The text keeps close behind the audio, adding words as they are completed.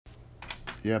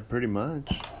Yeah, pretty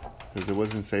much. Because it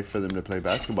wasn't safe for them to play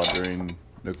basketball during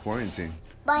the quarantine.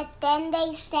 But then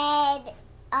they said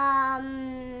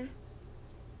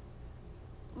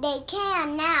they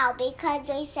can now because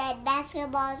they said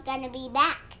basketball is going to be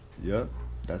back. Yep,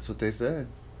 that's what they said.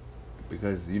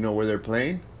 Because you know where they're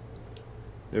playing?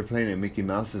 They're playing at Mickey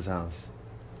Mouse's house.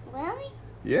 Really?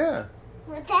 Yeah.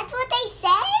 Well, that's what they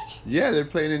said? Yeah, they're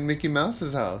playing in Mickey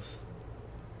Mouse's house.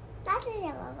 That doesn't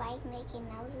look like Mickey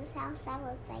Mouse's house. That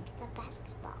looks like the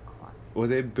basketball court. Well,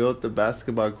 they built the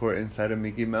basketball court inside of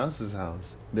Mickey Mouse's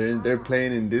house. They're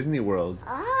playing in Disney World.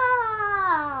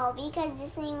 Oh, because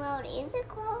Disney World isn't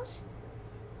closed?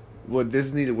 Well,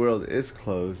 Disney World is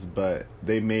closed, but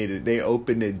they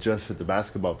opened it just for the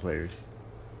basketball players.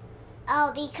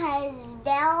 Oh, because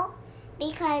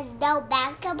their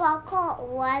basketball court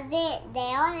wasn't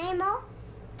there anymore?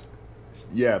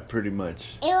 Yeah, pretty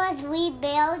much. It was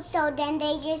rebuilt, so then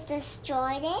they just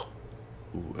destroyed it?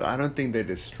 I don't think they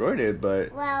destroyed it,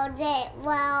 but...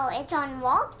 Well, it's on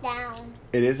lockdown.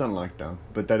 It is on lockdown,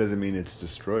 but that doesn't mean it's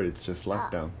destroyed. It's just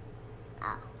lockdown.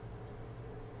 Oh.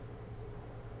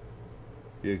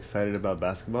 You excited about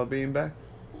basketball being back?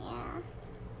 Yeah.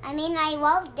 I mean, I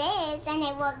love this, and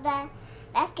I love the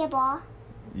basketball.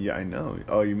 Yeah, I know.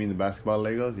 Oh, you mean the basketball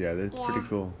Legos? Yeah, they're pretty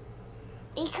cool.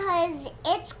 Because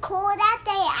it's cool that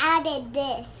they added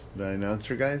this. The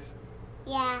announcer guys?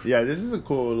 Yeah. Yeah, this is a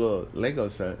cool little Lego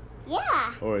set.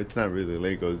 Yeah. Or it's not really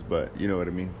Legos, but you know what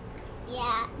I mean.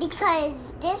 Yeah,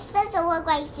 because this doesn't look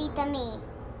like feet to me.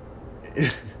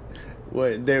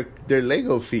 What? They're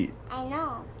Lego feet. I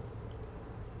know.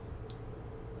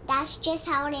 That's just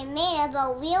how they made it,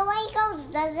 but real Legos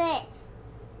doesn't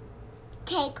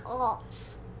take off.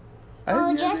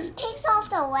 It just takes off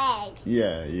the leg.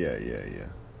 Yeah.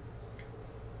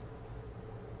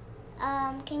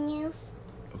 Can you?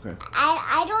 Okay.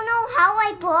 I don't know how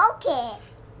I broke it.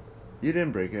 You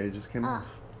didn't break it. It just came off.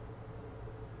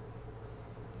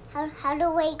 How do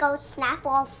Legos snap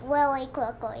off really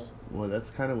quickly? Well,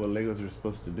 that's kind of what Legos are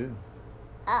supposed to do.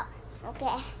 Oh,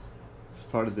 okay. It's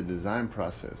part of the design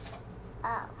process.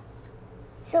 Oh.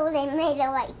 So they made it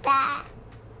like that.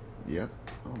 Yep.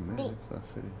 Oh, man, it's not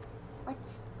fitting.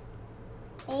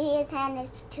 Maybe his hand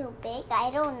is too big. I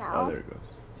don't know. Oh, there it goes.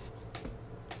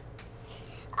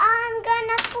 I'm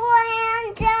gonna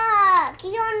forehand up.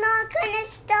 You're not gonna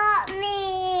stop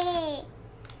me.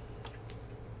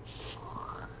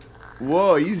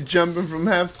 Whoa, he's jumping from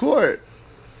half court.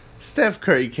 Steph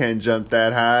Curry can't jump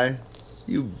that high.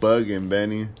 You bugging,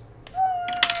 Benny.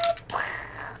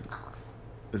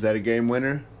 Is that a game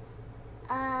winner?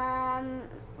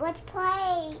 Let's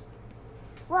play.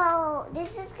 Well,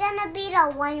 this is gonna be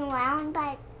the one round,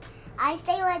 but I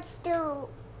say let's do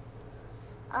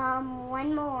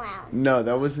one more round. No,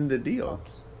 that wasn't the deal.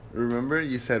 Remember,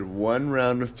 you said one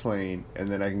round of playing, and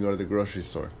then I can go to the grocery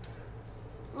store.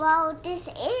 Well, this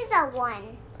is a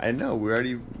one. I know.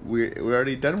 We're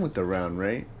already done with the round,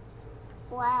 right?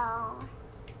 Well.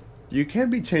 You can't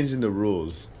be changing the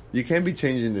rules. You can't be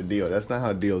changing the deal. That's not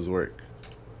how deals work.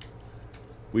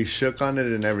 We shook on it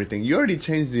and everything. You already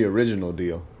changed the original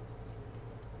deal.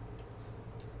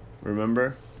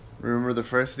 Remember? Remember the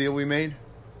first deal we made?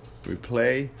 We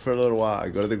play for a little while. I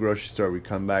go to the grocery store. We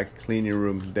come back, clean your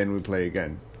room, then we play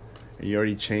again. And you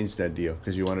already changed that deal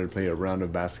because you wanted to play a round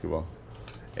of basketball.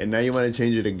 And now you want to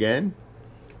change it again?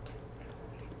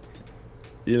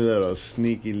 You little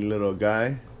sneaky little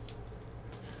guy.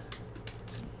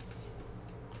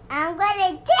 I'm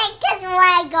gonna take his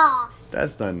leg off.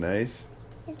 That's not nice.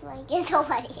 His leg is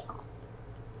already off.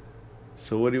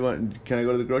 So what do you want? Can I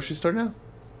go to the grocery store now?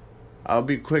 I'll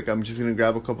be quick. I'm just going to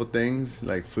grab a couple things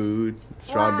like food,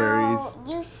 strawberries.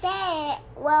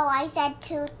 Well, I said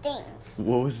two things.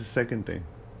 What was the second thing?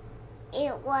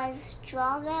 It was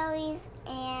strawberries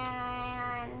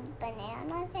and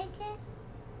bananas, I guess.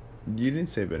 You didn't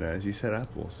say bananas. You said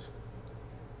apples.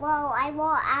 Well, I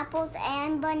want apples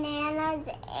and bananas.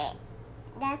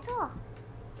 That's all.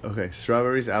 Okay,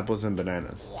 strawberries, apples, and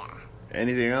bananas. Yeah.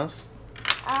 Anything else?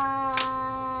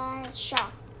 Sure.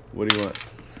 What do you want?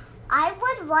 I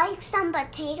would like some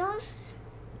potatoes.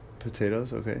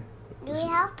 Potatoes, okay. Do we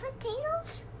have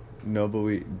potatoes? No, but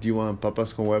do you want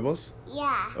papas con huevos?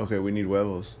 Yeah. Okay, we need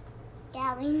huevos.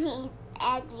 Yeah, we need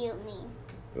eggs, you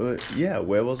mean. Yeah,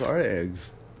 huevos are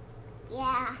eggs.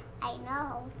 Yeah, I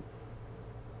know.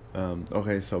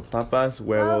 Okay, so papas,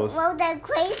 huevos. Well, the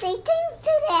crazy things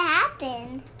didn't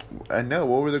happen. I know.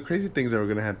 What were the crazy things that were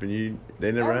going to happen?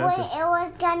 They never happened. It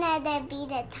was gonna be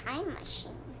the time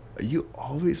machine. You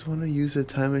always want to use a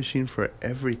time machine for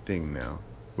everything now.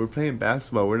 We're playing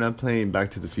basketball. We're not playing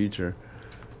Back to the Future.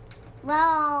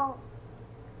 Well,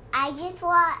 I I just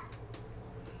want.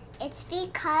 It's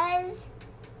because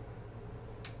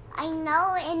I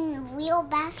know in real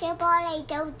basketball they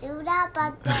don't do that,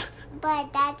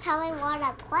 but that's how I want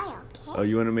to play. Okay. Oh,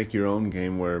 you want to make your own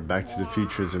game where Back to the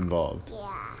Future is involved? Yeah.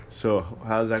 So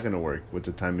how's that gonna work with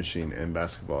the time machine and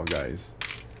basketball, guys?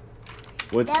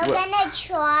 They're gonna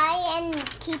try and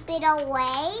keep it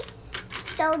away.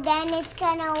 So then it's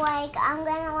gonna I'm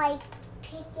gonna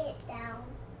pick it down.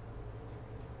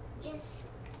 Just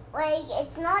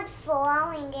it's not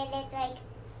throwing it, it's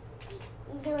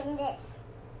doing this.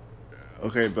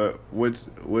 Okay, but what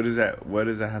does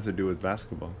that have to do with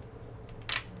basketball?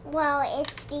 Well,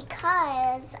 it's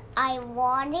because I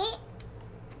want it.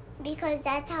 Because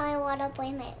that's how I want to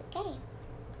play my game.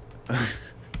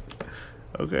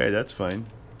 Okay, that's fine.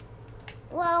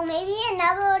 Well, maybe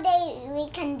another day we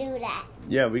can do that.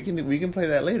 Yeah, we can play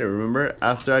that later. Remember,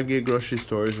 after I get grocery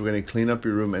stores, we're gonna clean up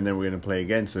your room and then we're gonna play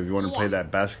again. So if you want to play that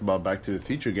basketball Back to the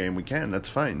Future game, we can. That's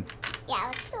fine. Yeah,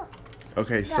 let's do it.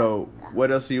 Okay, so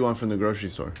what else do you want from the grocery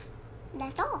store?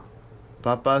 That's all.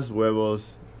 Papas,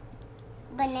 huevos,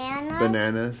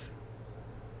 bananas,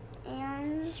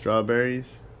 and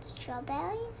strawberries,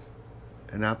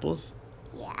 and apples.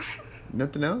 Yeah.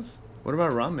 Nothing else? What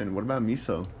about ramen? What about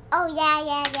miso? Oh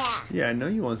yeah. Yeah, I know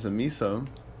you want some miso.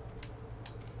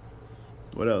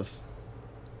 What else?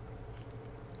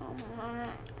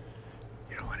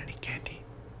 You don't want any candy?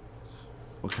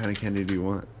 What kind of candy do you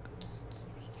want?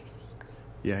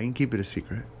 Yeah, I can keep it a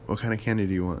secret. What kind of candy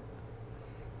do you want?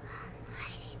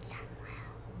 Hide it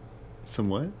somewhere. Some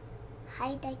what?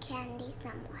 Hide the candy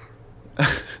somewhere.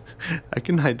 I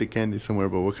can hide the candy somewhere,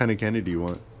 but what kind of candy do you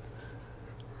want?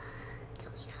 Do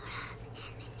we not have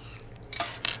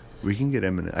M&Ms? We can get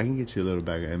M&Ms. I can get you a little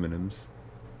bag of M&Ms. And then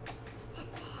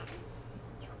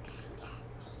you can get me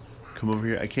some. Come over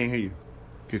here. I can't hear you.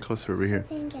 Get closer over here.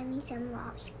 You can get me some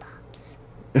lollipops.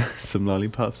 Some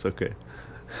lollipops? Okay.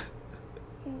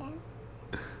 And then,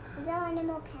 is there any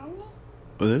more candy?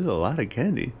 Well, there's a lot of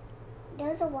candy.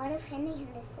 There's a lot of candy in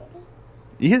the city.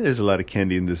 Yeah, there's a lot of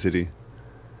candy in the city.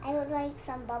 I would like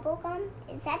some bubble gum.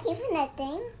 Is that even a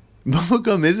thing?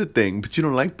 Bubblegum is a thing, but you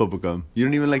don't like bubblegum. You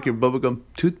don't even like your bubblegum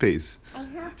toothpaste. I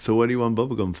know. So what do you want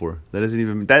bubblegum for? That doesn't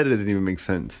even make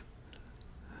sense.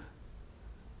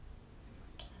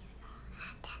 Can you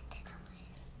add that to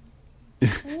the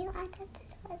list? Can you add that to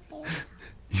the list?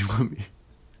 You want me?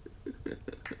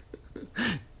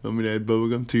 Want me to add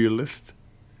bubblegum to your list?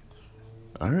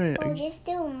 All right. Well, just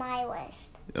do my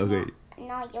list. Okay.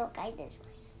 Not your guys' list.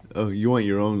 Oh, you want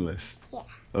your own list? Yeah.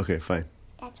 Okay, fine.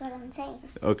 That's what I'm saying.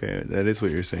 Okay, that is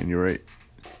what you're saying. You're right.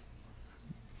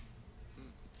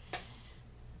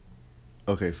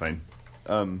 Okay, fine.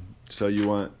 So you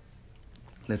want...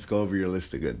 Let's go over your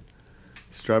list again.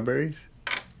 Strawberries?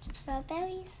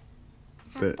 Strawberries.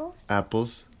 Apples.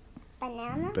 Apples.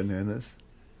 Bananas.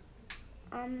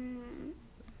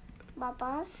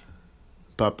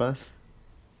 Papas.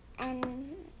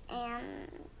 And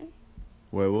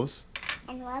Huevos.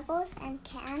 and huevos and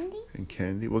candy. And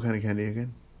candy. What kind of candy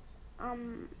again?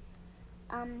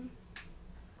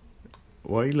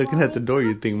 Why are you looking at the door?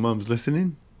 You think Mom's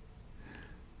listening?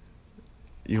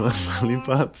 You want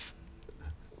lollipops?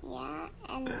 Yeah,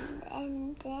 and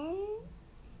then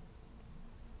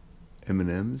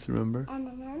M&Ms, remember?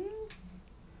 M&Ms.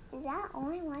 Is that all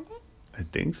I wanted? I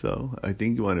think so. I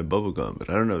think you wanted bubblegum, but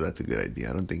I don't know if that's a good idea.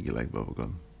 I don't think you like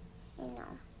bubblegum. I know.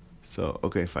 So,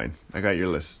 okay, fine. I got your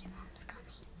list. Mom's coming.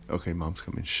 Okay, Mom's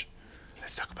coming. Shh.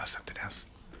 Let's talk about something else.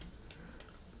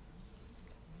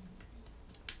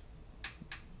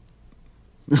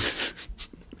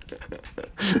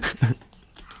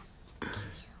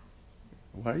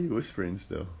 Why are you whispering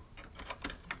still?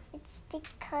 It's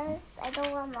because I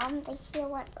don't want Mom to hear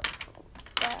what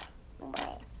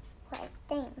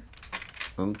thing.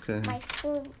 Okay. My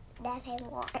food that I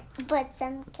want, but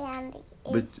some candy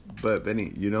is... But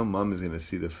Benny, you know Mom is gonna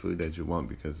see the food that you want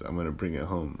because I'm gonna bring it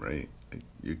home, right? Like,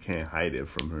 you can't hide it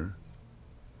from her.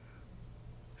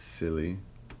 Silly.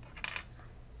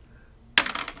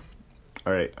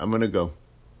 All right, I'm gonna go.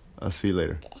 I'll see you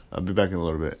later. Okay. I'll be back in a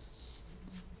little bit.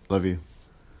 Love you.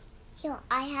 Yo,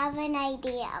 I have an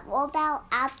idea. What about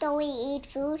after we eat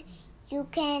food, you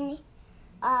can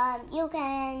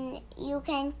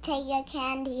take your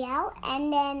candy out,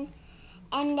 and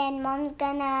then mom's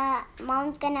gonna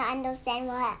understand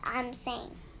what I'm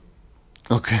saying.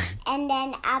 Okay. And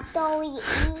then after we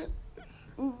eat,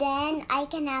 then I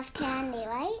can have candy,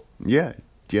 right? Yeah,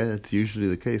 that's usually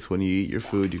the case. When you eat your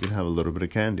food, you can have a little bit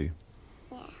of candy.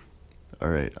 Yeah. All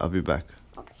right, I'll be back.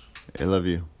 Okay. I love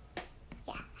you.